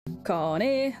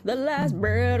Connie, the last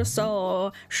bird I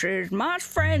saw. She's my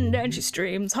friend and she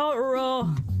streams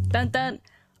horror. Dun dun.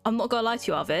 I'm not gonna lie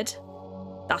to you, Arvid.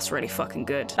 That's really fucking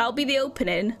good. That'll be the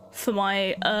opening for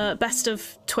my best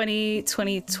of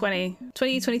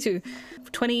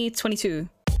 2022.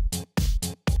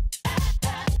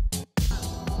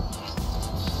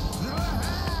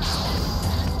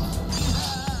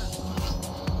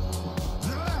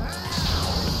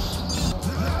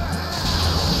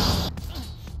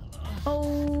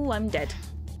 Oh, I'm dead.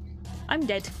 I'm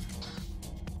dead.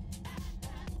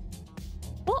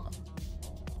 What?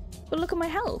 But look at my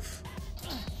health.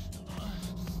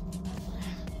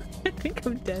 I think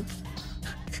I'm dead.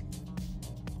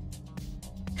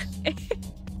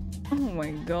 Oh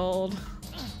my god.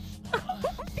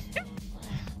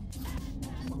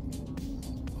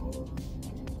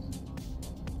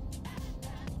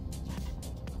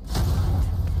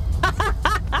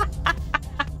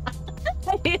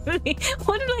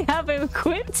 What did I have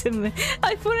equipped in there?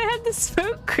 I thought I had the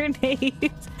smoke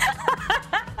grenade.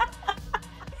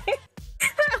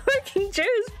 That fucking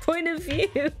Joe's point of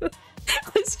view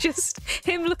was just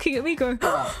him looking at me going,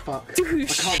 oh fuck,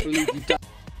 douche. I can't believe you done.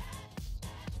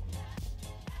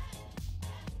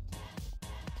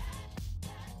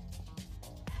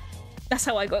 That's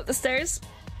how I got up the stairs.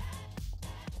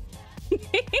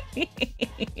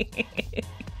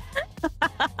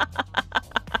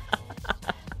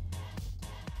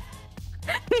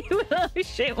 I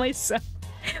shit myself.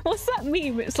 What's that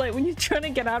meme? It's like when you're trying to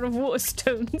get out of water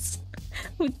stones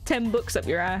with 10 books up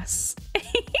your ass.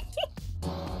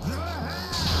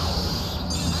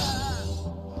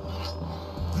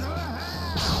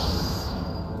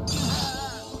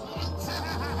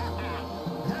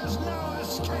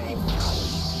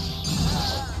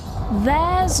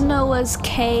 There's no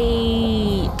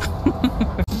escape.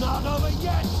 Not over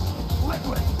yet.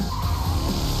 Liquid.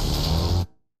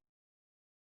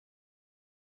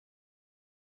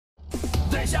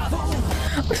 Deja vu.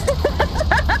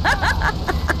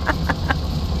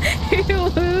 Who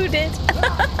wooed it?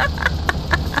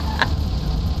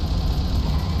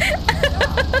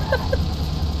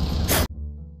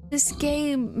 This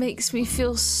game makes me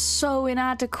feel so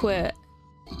inadequate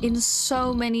in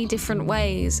so many different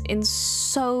ways.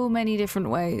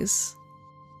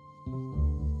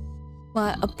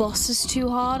 Like, a boss is too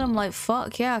hard. I'm like,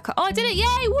 fuck yeah. Oh, I did it.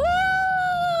 Yay.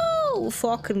 Woo!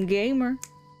 Fucking gamer.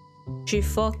 She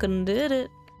fucking did it.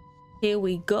 Here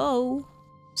we go.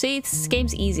 See, this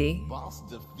game's easy. Boss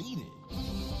defeated.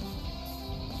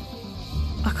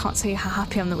 I can't tell you how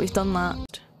happy I am that we've done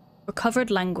that.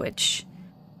 Recovered language.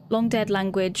 Long dead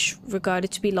language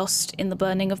regarded to be lost in the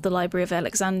burning of the Library of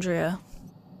Alexandria.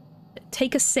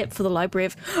 Take a sip for the Library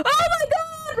of... Oh my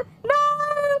god! No!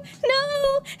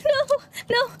 No! No!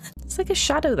 No! It's like a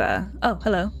shadow there. Oh,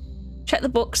 hello. Check the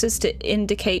boxes to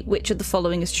indicate which of the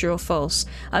following is true or false.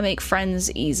 I make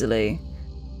friends easily.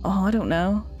 Oh, I don't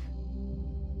know.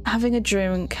 Having a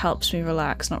drink helps me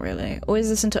relax. Not really. Always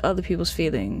listen to other people's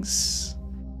feelings.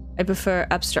 I prefer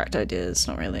abstract ideas.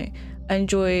 Not really. I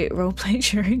enjoy roleplay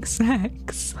during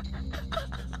sex.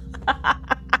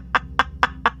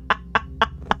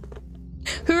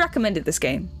 Who recommended this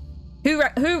game? Who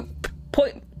recommended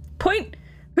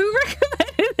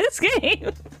this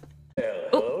game?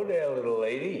 Hello there, little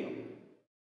lady.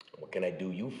 What can I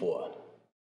do you for?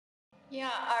 Yeah,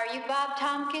 are you Bob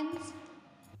Tompkins?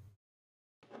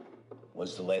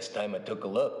 When's the last time I took a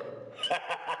look?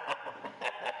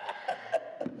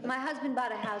 My husband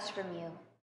bought a house from you.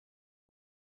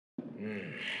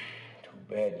 Too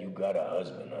bad you got a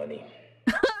husband, honey.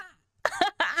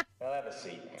 I'll have a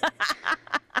seat.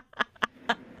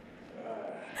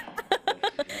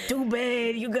 Too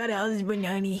bad you got a husband,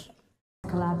 honey.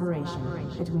 Collaboration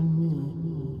between me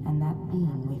and that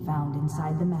being we found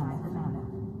inside the mammoth.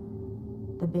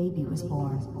 The baby was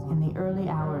born in the early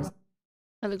hours.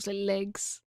 That looks like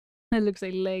legs. That looks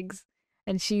like legs.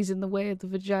 And she's in the way of the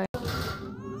vagina.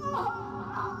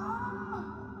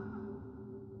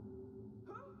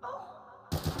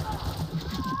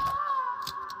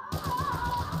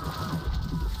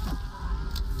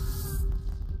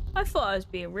 I thought I was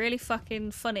being really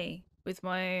fucking funny with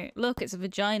my... Look, it's a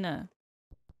vagina.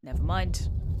 Never mind.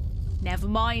 Never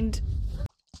mind.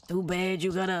 Too bad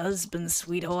you got a husband,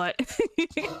 sweetheart.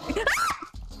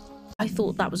 I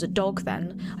thought that was a dog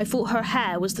then. I thought her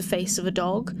hair was the face of a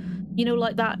dog. You know,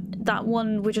 like that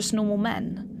one with just normal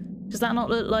men. Does that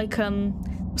not look like,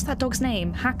 what's that dog's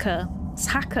name? Hacker. It's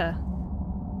Hacker.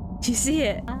 Do you see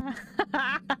it?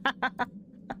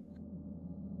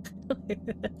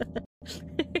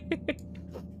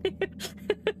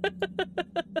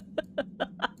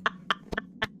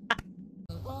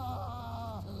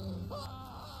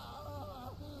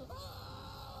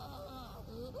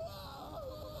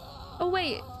 Oh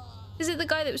wait, is it the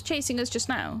guy that was chasing us just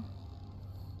now?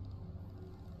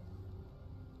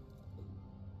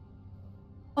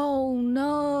 Oh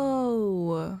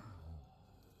no.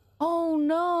 Oh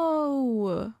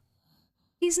no.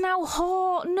 He's now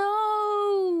hot.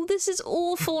 No, this is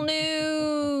awful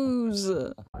news.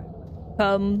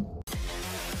 Can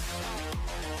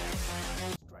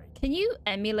you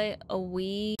emulate a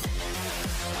Wii?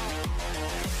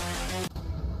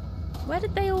 Where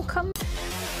did they all come?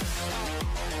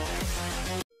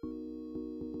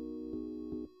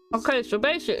 Okay, so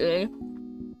basically,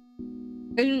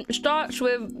 it starts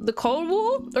with the Cold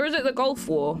War, or is it the Gulf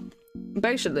War?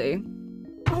 Basically,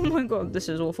 oh my god, this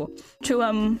is awful. So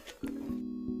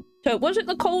was it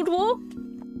the Cold War?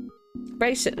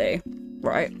 Basically,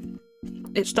 right?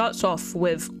 It starts off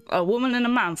with a woman and a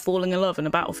man falling in love in a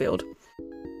battlefield,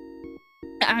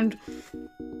 and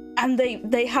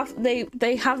they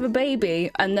have a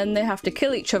baby, and then they have to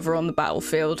kill each other on the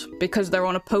battlefield because they're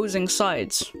on opposing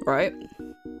sides, right?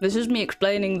 This is me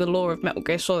explaining the lore of Metal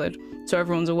Gear Solid, so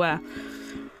everyone's aware.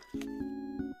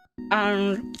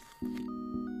 And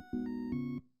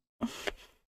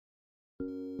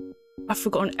I've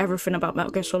forgotten everything about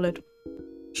Metal Gear Solid.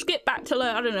 Skip back to,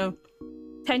 like, I don't know,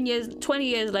 10 years, 20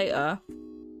 years later.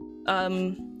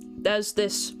 There's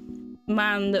this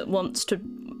man that wants to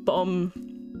bomb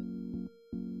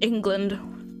England.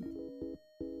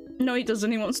 No, he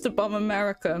doesn't. He wants to bomb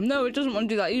America. No, he doesn't want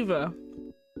to do that either.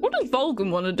 What does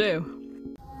Vulcan want to do?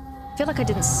 I feel like I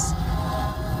didn't Jesus.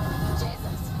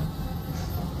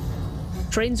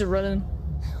 Trains are running.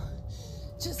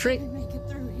 Just let me make it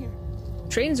through here.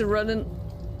 Trains are running.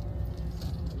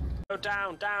 Go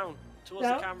down, towards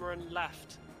the camera and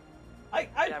left.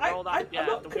 Roll that.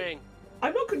 The wing.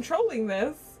 I'm not controlling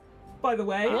this, by the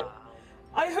way.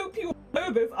 I hope you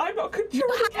know this. I'm not controlling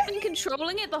it. You have been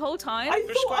controlling it the whole time? I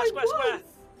thought I was.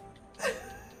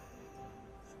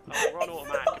 Oh, we're on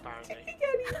automatic, apparently.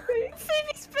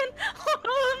 Phoebe's been on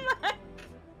automatic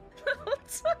the whole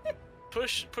time.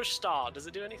 Push start. Does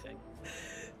it do anything?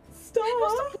 Start?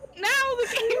 Now the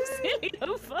game's nearly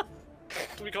over.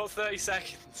 We got 30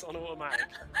 seconds on automatic.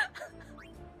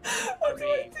 What do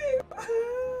I do?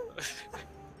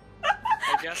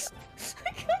 I guess.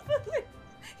 I can't believe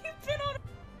you've been on.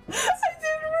 I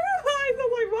didn't realize.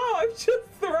 I'm like, wow, I'm just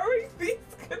throwing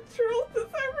these controllers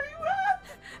everywhere.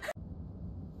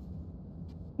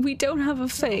 We don't have a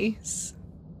face.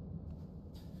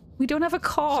 We don't have a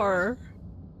car.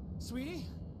 Sweetie?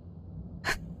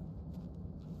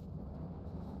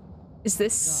 Is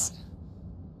this?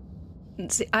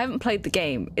 See, I haven't played the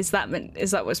game. Is that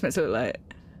what it's meant to look like?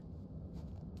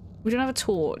 We don't have a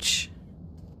torch.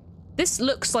 This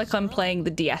looks like I'm playing the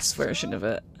DS version of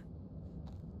it.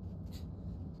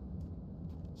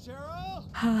 Cheryl?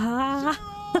 Cheryl!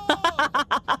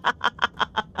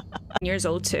 Years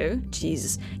old too.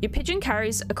 Jesus. Your pigeon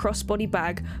carries a crossbody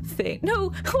bag thing.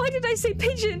 No, why did I say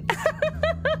pigeon?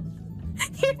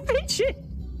 Your pigeon.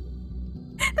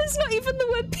 There's not even the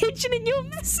word pigeon in your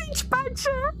message,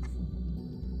 Badger.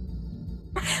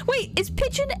 Wait, is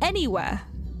pigeon anywhere?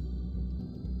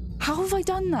 How have I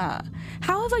done that?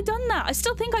 How have I done that? I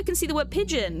still think I can see the word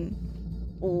pigeon.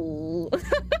 Ooh.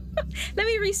 Let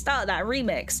me restart that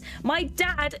remix. My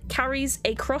dad carries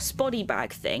a crossbody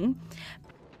bag thing.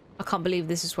 I can't believe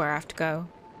this is where I have to go.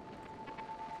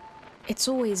 It's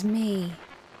always me.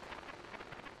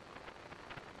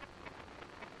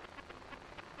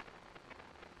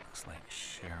 Looks like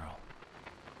Cheryl.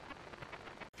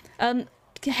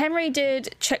 Henry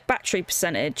did check battery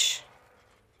percentage.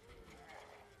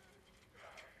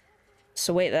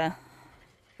 So wait there.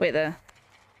 Wait there.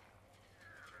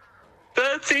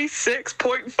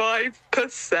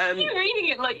 36.5%. You're reading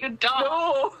it like you're dumb.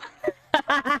 No.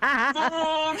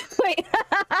 No. Wait.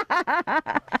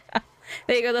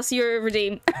 There you go, that's your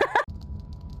redeem.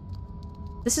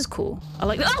 This is cool. I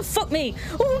like that. Oh, fuck me.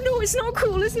 Oh no, it's not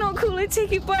cool. It's not cool. I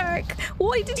take it back.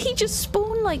 Why did he just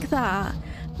spawn like that?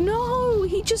 No,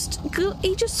 he just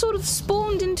sort of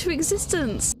spawned into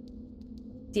existence.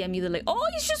 DM you the link. Oh,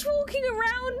 he's just walking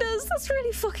around us. That's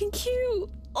really fucking cute.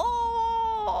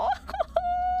 Oh.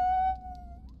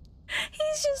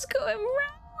 He's just going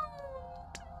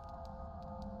around.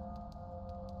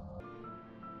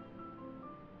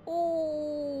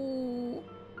 Oh.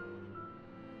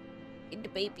 The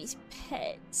baby's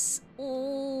pets.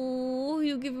 Oh,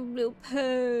 you give him little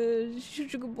pets.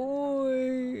 Such a good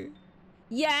boy.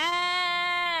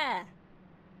 Yeah.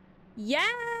 Yeah.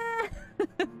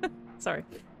 Sorry.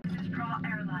 Straw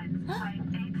Airlines, flight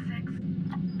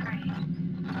 863.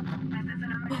 This is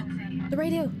an emergency. The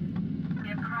radio. We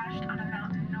have crashed on a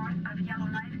mountain north of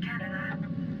Yellowknife, Canada.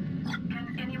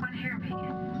 Can anyone hear me?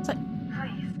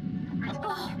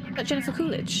 that Jennifer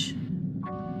Coolidge?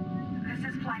 This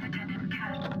is flight attendant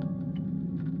Kat.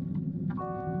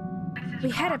 We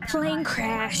had a plane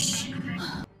crash.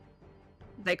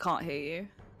 They can't hear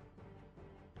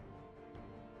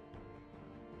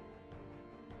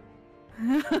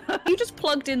you. You just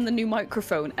plugged in the new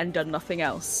microphone and done nothing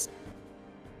else.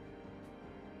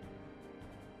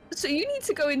 So you need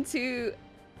to go into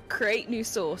create new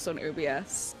source on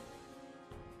OBS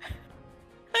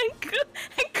and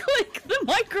click the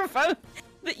microphone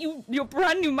that your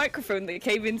brand new microphone that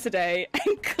came in today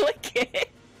and click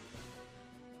it.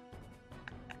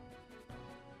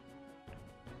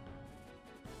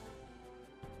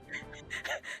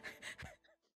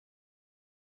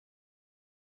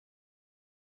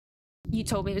 You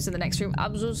told me it was in the next room.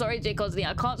 I'm so sorry, J. Cosney.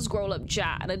 I can't scroll up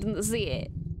chat and I didn't see it.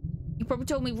 You probably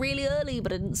told me really early,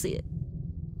 but I didn't see it.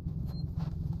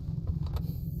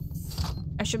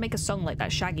 I should make a song like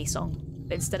that Shaggy song.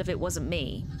 But instead of it wasn't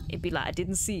me, it'd be like I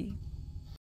didn't see.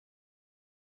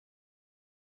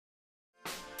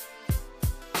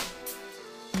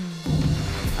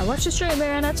 I watched the streamer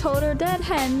and I told her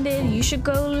dead-handed, you should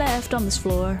go left on this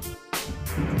floor.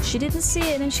 She didn't see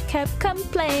it and she kept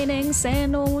complaining,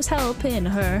 saying no one was helping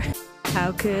her.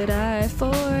 How could I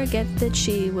forget that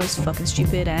she was fucking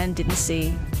stupid and didn't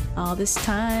see? All this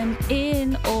time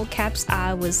in all caps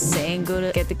I was saying go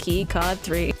to get the key card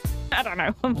 3. I don't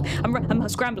know, I'm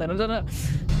scrambling, I don't know.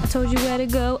 I told you where to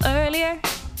go earlier,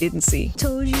 didn't see.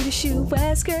 Told you to shoot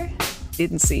Wesker,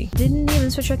 didn't see. Didn't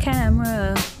even switch your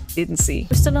camera, didn't see.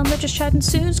 We're still on the just chatting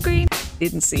soon screen,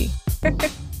 didn't see.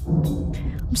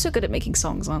 I'm so good at making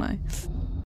songs, aren't I?